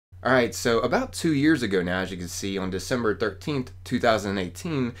Alright, so about 2 years ago now, as you can see, on December 13th,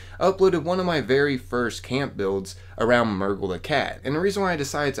 2018, I uploaded one of my very first camp builds around Murgle the cat. And the reason why I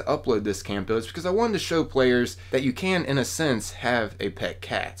decided to upload this camp build is because I wanted to show players that you can, in a sense, have a pet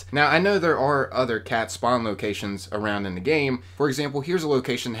cat. Now, I know there are other cat spawn locations around in the game. For example, here's a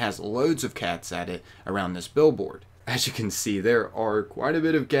location that has loads of cats at it around this billboard. As you can see, there are quite a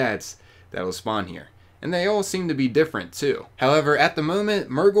bit of cats that will spawn here. And they all seem to be different too. However, at the moment,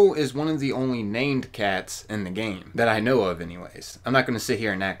 Murgle is one of the only named cats in the game, that I know of anyways. I'm not going to sit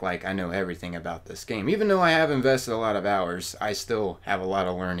here and act like I know everything about this game. Even though I have invested a lot of hours, I still have a lot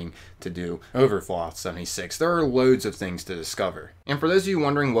of learning to do over Fallout 76. There are loads of things to discover. And for those of you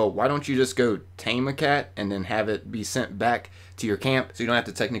wondering, well, why don't you just go tame a cat and then have it be sent back to your camp so you don't have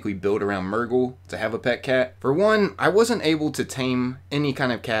to technically build around Murgle to have a pet cat? For one, I wasn't able to tame any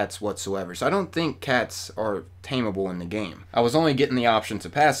kind of cats whatsoever, so I don't think cats are tameable in the game. I was only getting the option to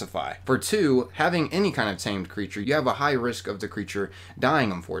pacify. For two, having any kind of tamed creature, you have a high risk of the creature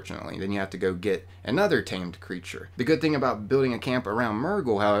dying, unfortunately. Then you have to go get another tamed creature. The good thing about building a camp around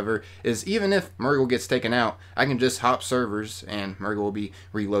Murgle, however, is even if Murgle gets taken out, I can just hop servers and Murgle will be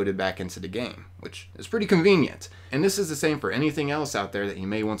reloaded back into the game, which is pretty convenient. And this is the same for anything else out there that you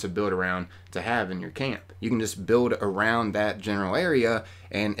may want to build around to have in your camp. You can just build around that general area,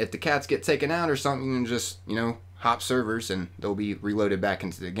 and if the cats get taken out or something, you can just, hop servers and they'll be reloaded back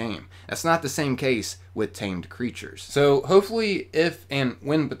into the game. That's not the same case with tamed creatures. So hopefully if and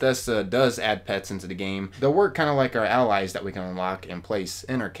when Bethesda does add pets into the game, they'll work kind of like our allies that we can unlock and place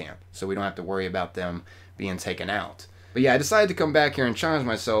in our camp, so we don't have to worry about them being taken out. But yeah, I decided to come back here and challenge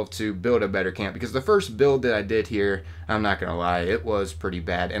myself to build a better camp, because the first build that I did here, I'm not gonna lie, it was pretty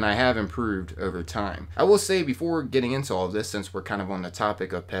bad, and I have improved over time. I will say, before getting into all of this, since we're kind of on the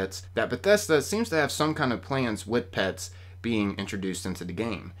topic of pets, that Bethesda seems to have some kind of plans with pets being introduced into the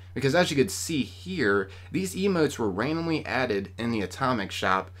game. Because as you can see here, these emotes were randomly added in the Atomic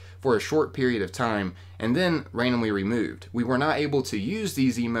Shop for a short period of time, and then randomly removed. We were not able to use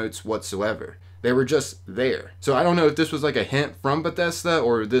these emotes whatsoever. They were just there. So I don't know if this was like a hint from Bethesda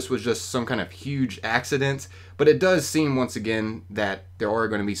or this was just some kind of huge accident, but it does seem once again that there are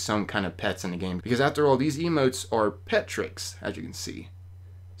going to be some kind of pets in the game, because after all, these emotes are pet tricks, as you can see.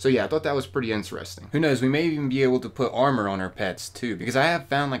 So yeah, I thought that was pretty interesting. Who knows, we may even be able to put armor on our pets too, because I have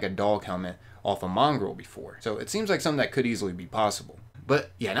found like a dog helmet off a mongrel before. So it seems like something that could easily be possible.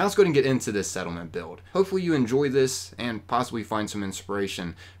 But yeah, now let's go ahead and get into this settlement build. Hopefully you enjoy this and possibly find some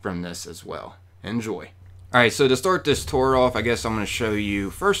inspiration from this as well. Enjoy. Alright, so to start this tour off, I guess I'm going to show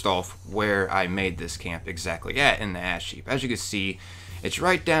you first off where I made this camp exactly at in the Ash Heap. As you can see, it's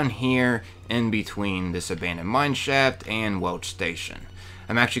right down here in between this abandoned mine shaft and Welch Station.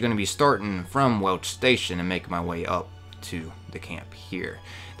 I'm actually going to be starting from Welch Station and making my way up to the camp here.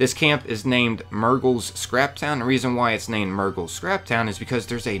 This camp is named Murgle's Scraptown. The reason why it's named Murgle's Scraptown is because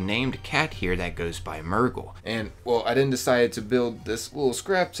there's a named cat here that goes by Murgle. And, well, I didn't decide to build this little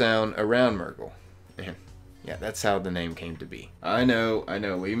Scraptown around Murgle. And, yeah, that's how the name came to be. I know,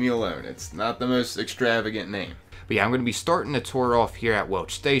 leave me alone. It's not the most extravagant name. But yeah, I'm going to be starting the tour off here at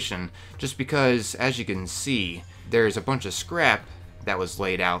Welch Station, just because, as you can see, there's a bunch of scrap that was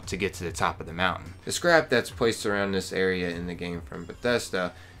laid out to get to the top of the mountain. The scrap that's placed around this area in the game from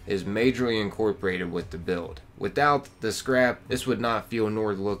Bethesda is majorly incorporated with the build. Without the scrap, this would not feel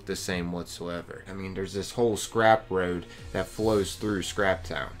nor look the same whatsoever. I mean, there's this whole scrap road that flows through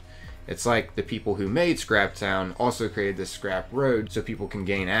Scraptown. It's like the people who made Scraptown also created this scrap road so people can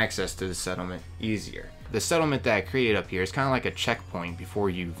gain access to the settlement easier. The settlement that I created up here is kind of like a checkpoint before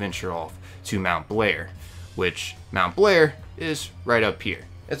you venture off to Mount Blair, which Mount Blair is right up here.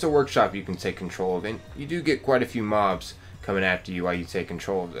 It's a workshop you can take control of, and you do get quite a few mobs coming after you while you take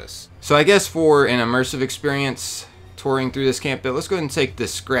control of this. So I guess for an immersive experience touring through this camp build, let's go ahead and take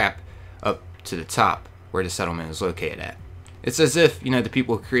this scrap up to the top where the settlement is located at. It's as if, the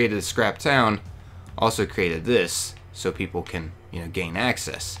people who created the scrap town also created this so people can, gain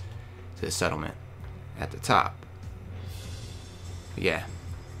access to the settlement at the top. But yeah,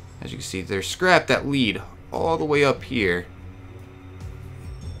 as you can see, there's scrap that lead all the way up here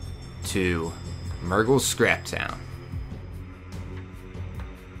to Murgle's Scraptown.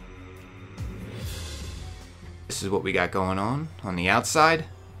 This is what we got going on the outside.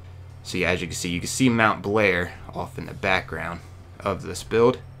 So yeah, as you can see Mount Blair off in the background of this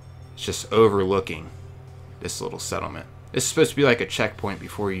build. It's just overlooking this little settlement. This is supposed to be like a checkpoint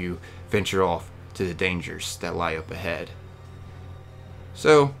before you venture off to the dangers that lie up ahead.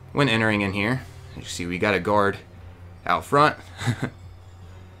 So when entering in here, as you see, we got a guard out front.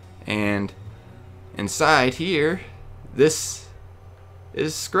 And inside here, this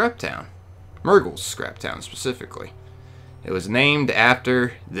is Scraptown. Murgle's Scraptown specifically. It was named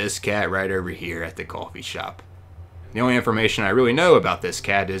after this cat right over here at the coffee shop. The only information I really know about this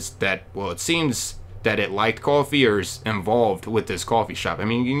cat is that, well, it seems that it liked coffee or is involved with this coffee shop. I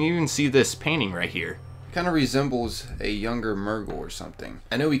mean, you can even see this painting right here. It kind of resembles a younger Murgle or something.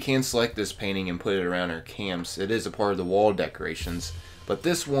 I know we can select this painting and put it around our camps. It is a part of the wall decorations. But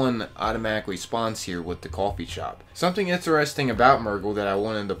this one automatically spawns here with the coffee shop. Something interesting about Murgle that I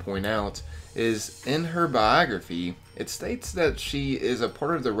wanted to point out is in her biography, it states that she is a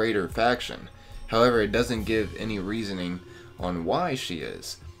part of the Raider faction. However, it doesn't give any reasoning on why she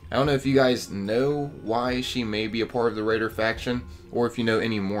is. I don't know if you guys know why she may be a part of the Raider faction, or if you know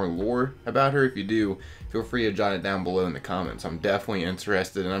any more lore about her. If you do, feel free to jot it down below in the comments. I'm definitely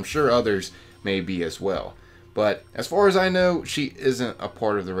interested, and I'm sure others may be as well. But as far as I know, she isn't a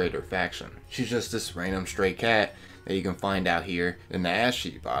part of the Raider faction. She's just this random stray cat that you can find out here in the Ash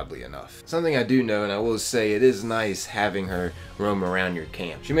Heap, oddly enough. Something I do know, and I will say, it is nice having her roam around your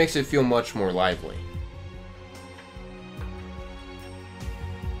camp. She makes it feel much more lively.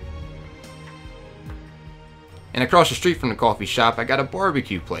 And across the street from the coffee shop, I got a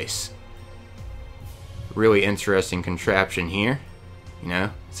barbecue place. Really interesting contraption here. You know,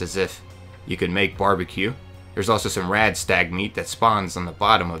 it's as if you could make barbecue. There's also some rad stag meat that spawns on the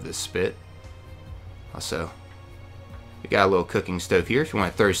bottom of this spit. Also, we got a little cooking stove here if you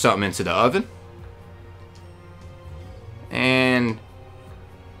want to throw something into the oven. And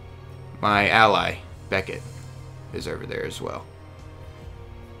my ally, Beckett, is over there as well.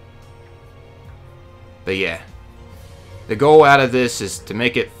 But yeah, the goal out of this is to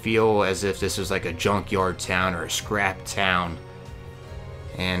make it feel as if this was like a junkyard town or a scrap town.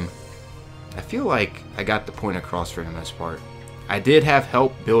 And I feel like I got the point across for the most part. I did have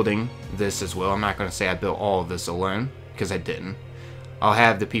help building this as well. I'm not going to say I built all of this alone, because I didn't. I'll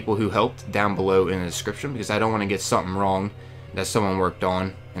have the people who helped down below in the description, because I don't want to get something wrong that someone worked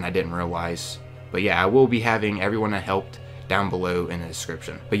on and I didn't realize. But yeah, I will be having everyone that helped down below in the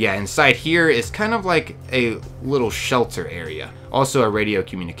description. But yeah, inside here is kind of like a little shelter area. Also a radio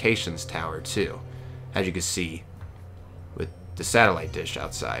communications tower too, as you can see with the satellite dish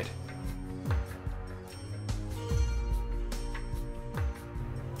outside.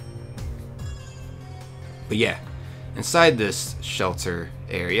 But yeah, inside this shelter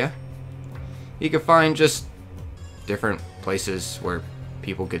area, you can find just different places where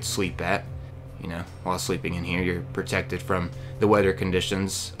people could sleep at. You know, while sleeping in here, you're protected from the weather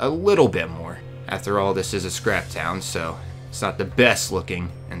conditions a little bit more. After all, this is a scrap town, so it's not the best looking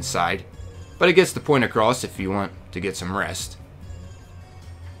inside. But it gets the point across if you want to get some rest.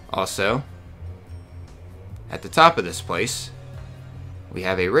 Also, at the top of this place, we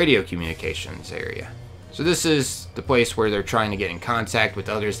have a radio communications area. So this is the place where they're trying to get in contact with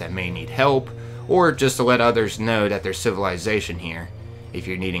others that may need help, or just to let others know that there's civilization here if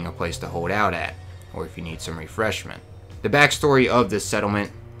you're needing a place to hold out at, or if you need some refreshment. The backstory of this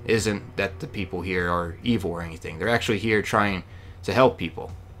settlement isn't that the people here are evil or anything. They're actually here trying to help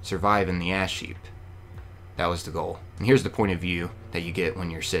people survive in the Ash Heap. That was the goal. And here's the point of view that you get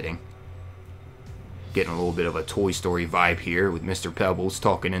when you're sitting. Getting a little bit of a Toy Story vibe here with Mr. Pebbles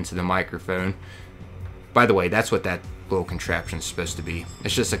talking into the microphone. By the way, that's what that little contraption is supposed to be.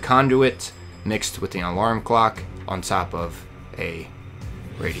 It's just a conduit mixed with an alarm clock on top of a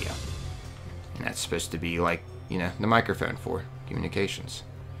radio. And that's supposed to be like, you know, the microphone for communications.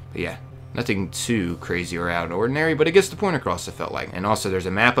 But yeah, nothing too crazy or out of the ordinary, but it gets the point across, it felt like. And also there's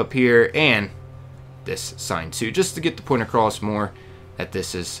a map up here and this sign too, just to get the point across more that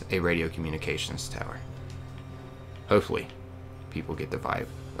this is a radio communications tower. Hopefully people get the vibe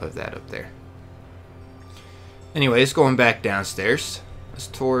of that up there. Anyways, going back downstairs, let's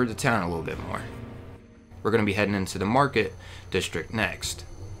tour the town a little bit more. We're going to be heading into the market district next,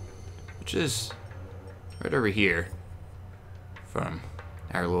 which is right over here from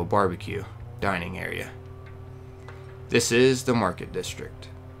our little barbecue dining area. This is the market district.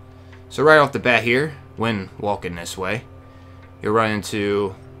 So right off the bat here, when walking this way, you'll run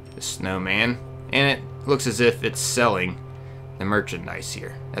into the snowman, and it looks as if it's selling the merchandise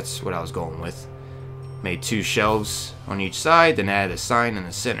here. That's what I was going with. Made 2 shelves on each side, then added a sign in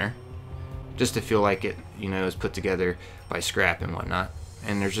the center, just to feel like it, you know, is put together by scrap and whatnot.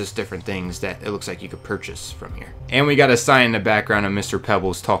 And there's just different things that it looks like you could purchase from here. And we got a sign in the background of Mr.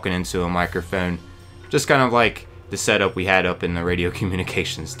 Pebbles talking into a microphone, just kind of like the setup we had up in the radio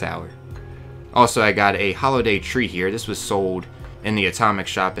communications tower. Also, I got a holiday tree here. This was sold in the atomic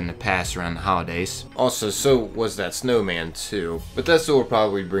shop in the past around the holidays. Also, so was that snowman too, but that's will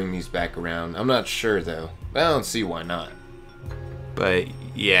probably bring these back around. I'm not sure though, but I don't see why not. But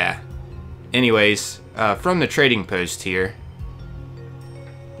yeah. Anyways, from the trading post here,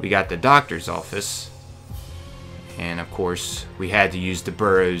 we got the doctor's office. And of course, we had to use the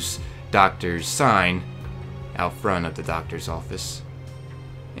Burroughs doctor's sign out front of the doctor's office.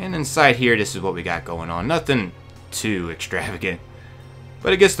 And inside here, this is what we got going on. Nothing too extravagant.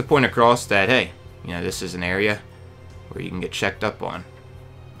 But it gets the point across that, hey, you know, this is an area where you can get checked up on.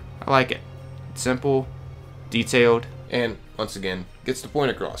 I like it. It's simple, detailed, and once again, gets the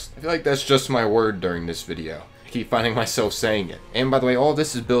point across. I feel like that's just my word during this video. I keep finding myself saying it. And by the way, all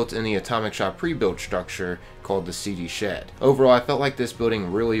this is built in the Atomic Shop pre-built structure called the CD Shed. Overall, I felt like this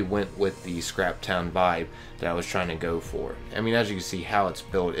building really went with the Scraptown vibe that I was trying to go for. I mean, as you can see how it's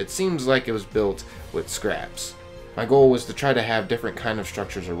built, it seems like it was built with scraps. My goal was to try to have different kind of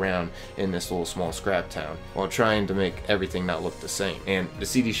structures around in this little small scrap town while trying to make everything not look the same. And the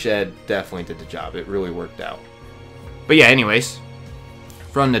CD Shed definitely did the job. It really worked out. But yeah, anyways,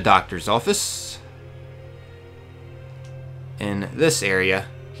 from the doctor's office, in this area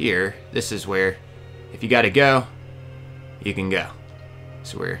here, this is where if you gotta go, you can go.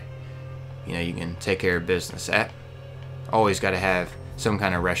 It's where, you know, you can take care of business at. Always gotta have some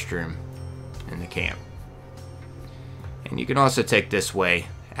kind of restroom in the camp. And you can also take this way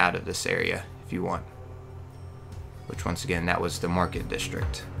out of this area if you want. Which, once again, that was the market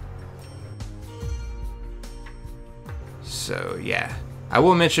district. So, yeah. I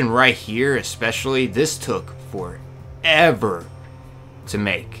will mention right here, especially, this took forever to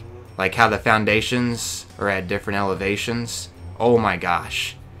make. Like how the foundations are at different elevations. Oh my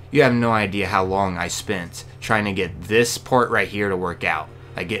gosh. You have no idea how long I spent trying to get this part right here to work out.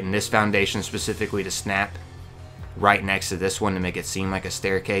 Like getting this foundation specifically to snap right next to this one to make it seem like a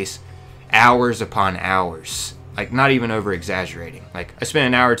staircase. Hours upon hours. Like, not even over exaggerating. Like, I spent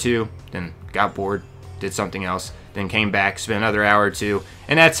an hour or two, then got bored, did something else, then came back, spent another hour or two,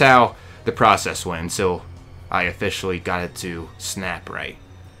 and that's how the process went until I officially got it to snap right.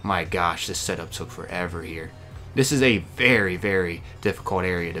 My gosh, this setup took forever here. This is a very, very difficult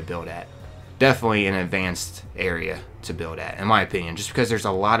area to build at. Definitely an advanced area to build at, in my opinion, just because there's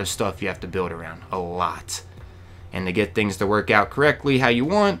a lot of stuff you have to build around. A lot. And to get things to work out correctly how you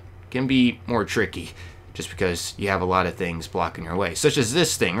want can be more tricky, just because you have a lot of things blocking your way, such as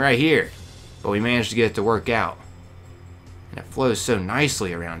this thing right here. But we managed to get it to work out. And it flows so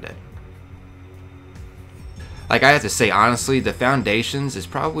nicely around it. Like, I have to say, honestly, the foundations is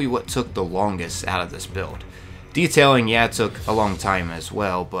probably what took the longest out of this build. Detailing, yeah, it took a long time as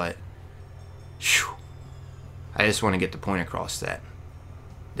well, but whew, I just want to get the point across that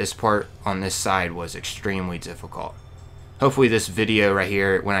this part on this side was extremely difficult. Hopefully this video right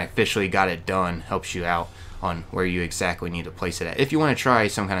here, when I officially got it done, helps you out on where you exactly need to place it at. If you want to try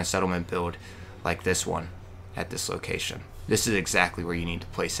some kind of settlement build like this one at this location, this is exactly where you need to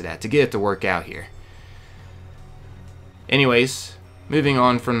place it at to get it to work out here. Anyways, moving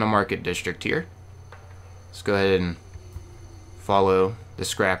on from the market district here, let's go ahead and follow the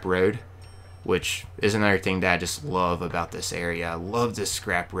scrap road, which is another thing that I just love about this area. I love this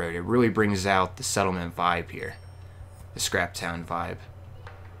scrap road. It really brings out the settlement vibe here, the Scraptown vibe.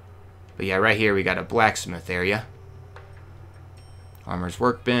 But yeah, right here we got a blacksmith area, armor's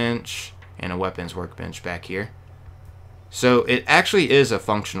workbench, and a weapons workbench back here. So it actually is a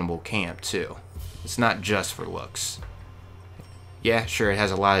functional camp too. It's not just for looks. Yeah, sure, it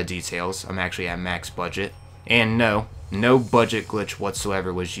has a lot of details. I'm actually at max budget. And no budget glitch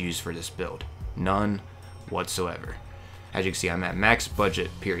whatsoever was used for this build. None whatsoever. As you can see, I'm at max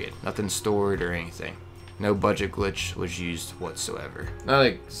budget, period. Nothing stored or anything. No budget glitch was used whatsoever. Not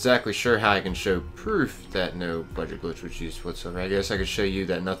exactly sure how I can show proof that no budget glitch was used whatsoever. I guess I could show you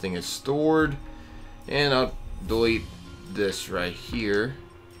that nothing is stored. And I'll delete this right here.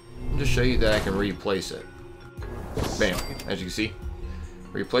 And just show you that I can replace it. Bam. As you can see,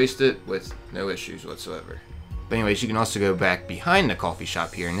 replaced it with no issues whatsoever. But anyways, you can also go back behind the coffee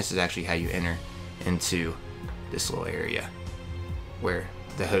shop here, and this is actually how you enter into this little area where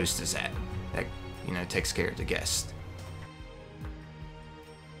the host is at. That, you know, takes care of the guest.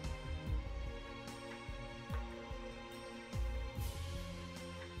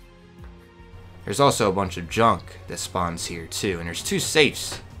 There's also a bunch of junk that spawns here too, and there's 2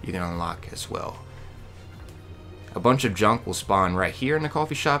 safes you can unlock as well. A bunch of junk will spawn right here in the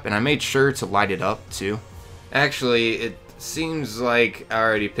coffee shop, and I made sure to light it up too. Actually, it seems like I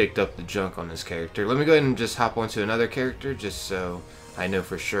already picked up the junk on this character. Let me go ahead and just hop onto another character just so I know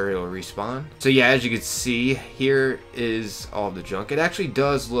for sure it'll respawn. So yeah, as you can see, here is all the junk. It actually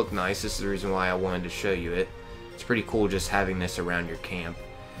does look nice. This is the reason why I wanted to show you it. It's pretty cool just having this around your camp.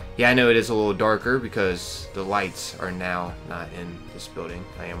 Yeah, I know it is a little darker because the lights are now not in this building.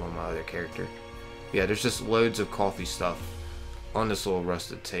 I am on my other character. Yeah, there's just loads of coffee stuff on this little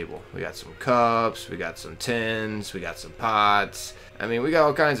rusted table. We got some cups, we got some tins, we got some pots. I mean, we got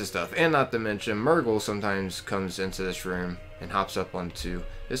all kinds of stuff. And not to mention, Murgle sometimes comes into this room and hops up onto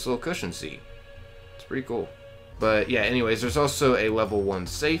this little cushion seat. It's pretty cool. But yeah, anyways, there's also a level 1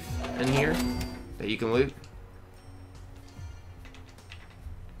 safe in here that you can loot.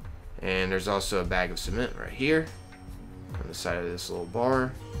 And there's also a bag of cement right here on the side of this little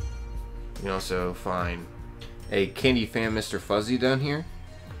bar. You can also find a candy fan Mr. Fuzzy down here,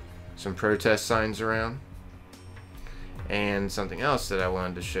 some protest signs around, and something else that I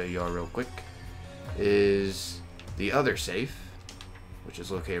wanted to show y'all real quick is the other safe, which is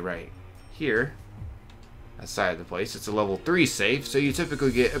located right here outside of the place. It's a level 3 safe, so you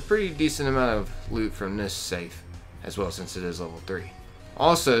typically get a pretty decent amount of loot from this safe as well, since it is level 3.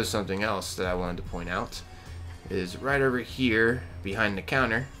 Also, something else that I wanted to point out is right over here behind the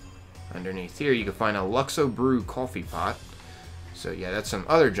counter. Underneath here, you can find a Luxo Brew coffee pot. So yeah, that's some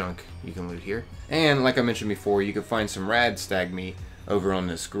other junk you can loot here. And like I mentioned before, you can find some rad stag meat over on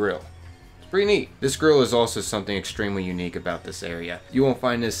this grill. It's pretty neat. This grill is also something extremely unique about this area. You won't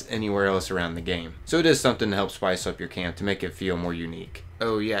find this anywhere else around the game. So it is something to help spice up your camp to make it feel more unique.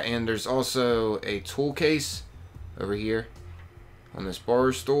 Oh yeah, and there's also a tool case over here on this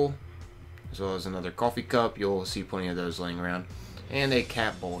bar stool, as well as another coffee cup. You'll see plenty of those laying around. And a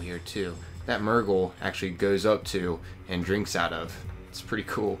cat bowl here too, that Murgle actually goes up to and drinks out of. It's pretty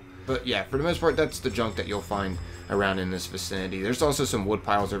cool. But yeah, for the most part, that's the junk that you'll find around in this vicinity. There's also some wood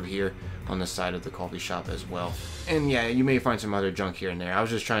piles over here on the side of the coffee shop as well. And yeah, you may find some other junk here and there. I was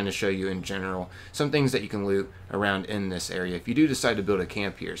just trying to show you in general some things that you can loot around in this area if you do decide to build a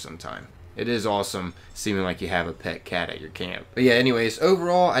camp here sometime. It is awesome seeming like you have a pet cat at your camp. But yeah, anyways,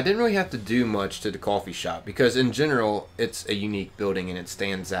 overall, I didn't really have to do much to the coffee shop because in general, it's a unique building and it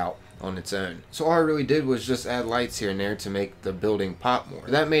stands out on its own. So all I really did was just add lights here and there to make the building pop more.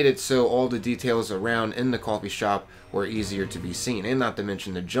 That made it so all the details around in the coffee shop were easier to be seen, and not to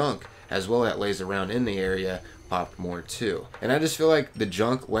mention the junk as well that lays around in the area popped more too. And I just feel like the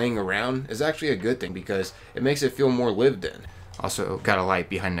junk laying around is actually a good thing because it makes it feel more lived in. Also got a light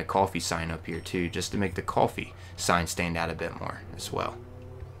behind the coffee sign up here too, just to make the coffee sign stand out a bit more as well.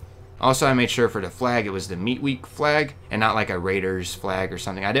 Also, I made sure for the flag it was the Meat Week flag and not like a Raiders flag or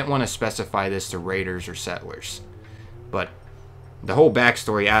something. I didn't want to specify this to Raiders or Settlers. But the whole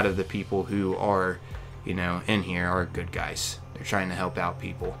backstory out of the people who are, you know, in here are good guys. They're trying to help out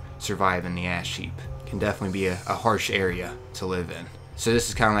people survive in the Ash Heap. Can definitely be a harsh area to live in. So this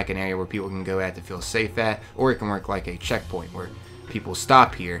is kind of like an area where people can go at to feel safe at, or it can work like a checkpoint where people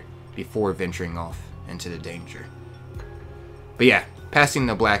stop here before venturing off into the danger. But yeah, passing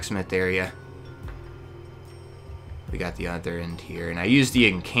the blacksmith area, we got the other end here, and I used the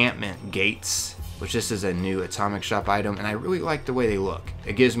encampment gates, which this is a new atomic shop item, and I really like the way they look.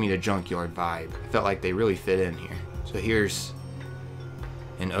 It gives me the junkyard vibe. I felt like they really fit in here. So here's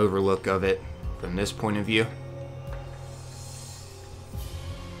an overlook of it from this point of view.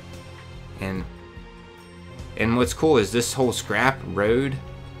 And what's cool is this whole scrap road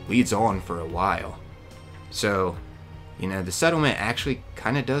leads on for a while. So, you know, the settlement actually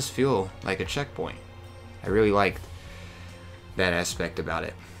kind of does feel like a checkpoint. I really liked that aspect about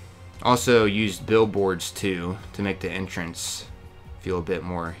it. Also used billboards too to make the entrance feel a bit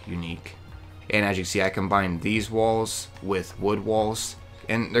more unique. And as you can see, I combined these walls with wood walls,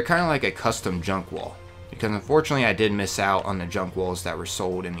 and they're kind of like a custom junk wall. Because unfortunately I did miss out on the junk walls that were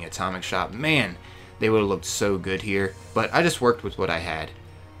sold in the atomic shop. Man, they would have looked so good here. But I just worked with what I had.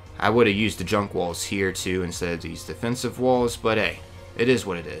 I would have used the junk walls here too instead of these defensive walls, but hey, it is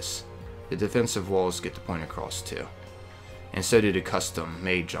what it is. The defensive walls get the point across too. And so do the custom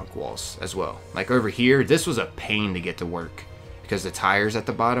made junk walls as well. Like over here, this was a pain to get to work because the tires at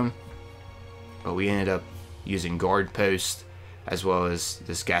the bottom, but we ended up using guard posts as well as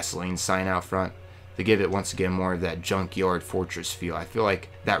this gasoline sign out front to give it once again more of that junkyard fortress feel. I feel like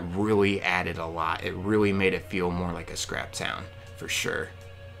that really added a lot. It really made it feel more like a scrap town for sure.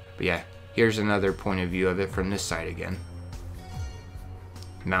 But yeah, here's another point of view of it from this side again.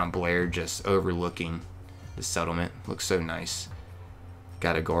 Mount Blair just overlooking the settlement. Looks so nice.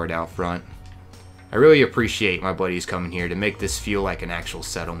 Got a guard out front. I really appreciate my buddies coming here to make this feel like an actual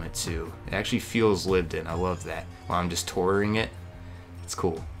settlement too. It actually feels lived in. I love that. While I'm just touring it, it's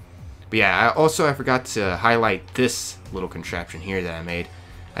cool. But yeah, I forgot to highlight this little contraption here that I made.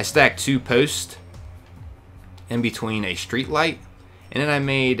 I stacked 2 posts in between a street light, and then I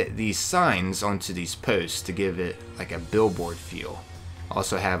made these signs onto these posts to give it like a billboard feel.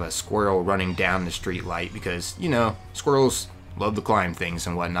 Also have a squirrel running down the street light because, you know, squirrels love to climb things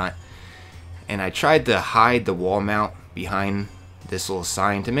and whatnot. And I tried to hide the wall mount behind this little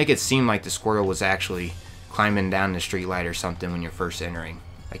sign to make it seem like the squirrel was actually climbing down the street light or something when you're first entering.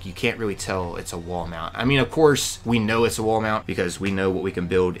 Like, you can't really tell it's a wall mount. I mean, of course, we know it's a wall mount because we know what we can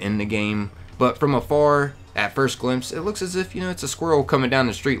build in the game. But from afar, at first glimpse, it looks as if, you know, it's a squirrel coming down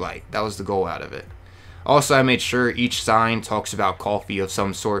the street light. That was the goal out of it. Also, I made sure each sign talks about coffee of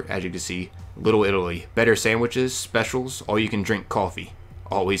some sort. As you can see, Little Italy, better sandwiches, specials, all you can drink coffee,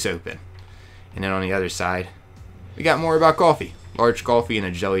 always open. And then on the other side, we got more about coffee. Large coffee and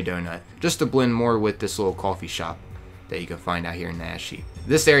a jelly donut, just to blend more with this little coffee shop that you can find out here in the Ash Heap.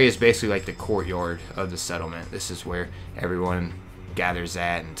 This area is basically like the courtyard of the settlement. This is where everyone gathers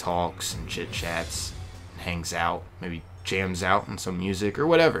at and talks and chit chats and hangs out, maybe jams out on some music or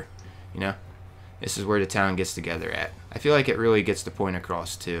whatever, you know. This is where the town gets together at. I feel like it really gets the point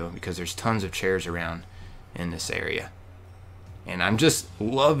across too, because there's tons of chairs around in this area. And I'm just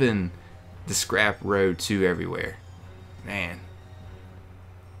loving the scrap road too everywhere. Man.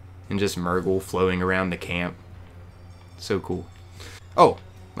 And just Murgle flowing around the camp. So cool. Oh,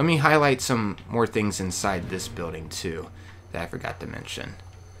 let me highlight some more things inside this building too that I forgot to mention.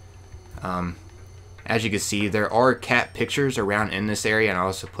 As you can see, there are cat pictures around in this area, and I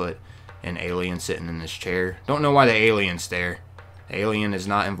also put an alien sitting in this chair. Don't know why the alien's there. The alien is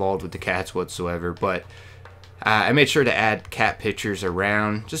not involved with the cats whatsoever, but I made sure to add cat pictures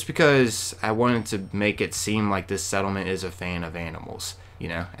around just because I wanted to make it seem like this settlement is a fan of animals. You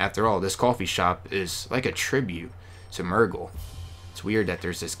know, after all, this coffee shop is like a tribute to Murgle. It's weird that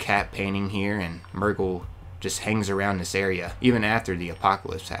there's this cat painting here and Murgle just hangs around this area even after the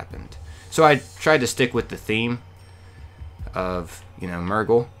apocalypse happened. So I tried to stick with the theme of, you know,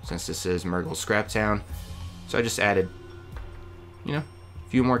 Murgle, since this is Murgle's Scraptown. So I just added, you know, a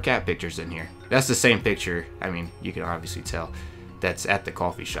few more cat pictures in here. That's the same picture, I mean, you can obviously tell, that's at the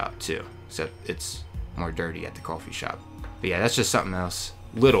coffee shop too, except it's more dirty at the coffee shop. But yeah, that's just something else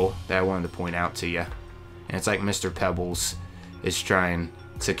little that I wanted to point out to you. And it's like Mr. Pebbles is trying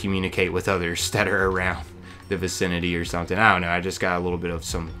to communicate with others that are around the vicinity or something. I don't know, I just got a little bit of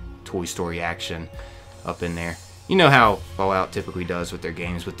some Toy Story action up in there. You know how Fallout typically does with their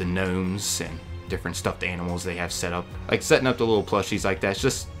games with the gnomes and different stuffed animals they have set up. Like setting up the little plushies like that. It's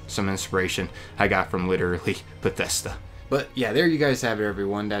just some inspiration I got from literally Bethesda. But yeah, there you guys have it,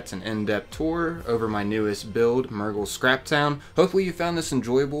 everyone. That's an in-depth tour over my newest build, Murgle's Scraptown. Hopefully you found this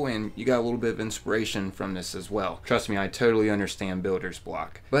enjoyable and you got a little bit of inspiration from this as well. Trust me, I totally understand builder's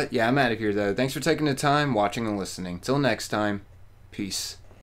block. But yeah, I'm out of here though. Thanks for taking the time, watching and listening. Till next time, peace.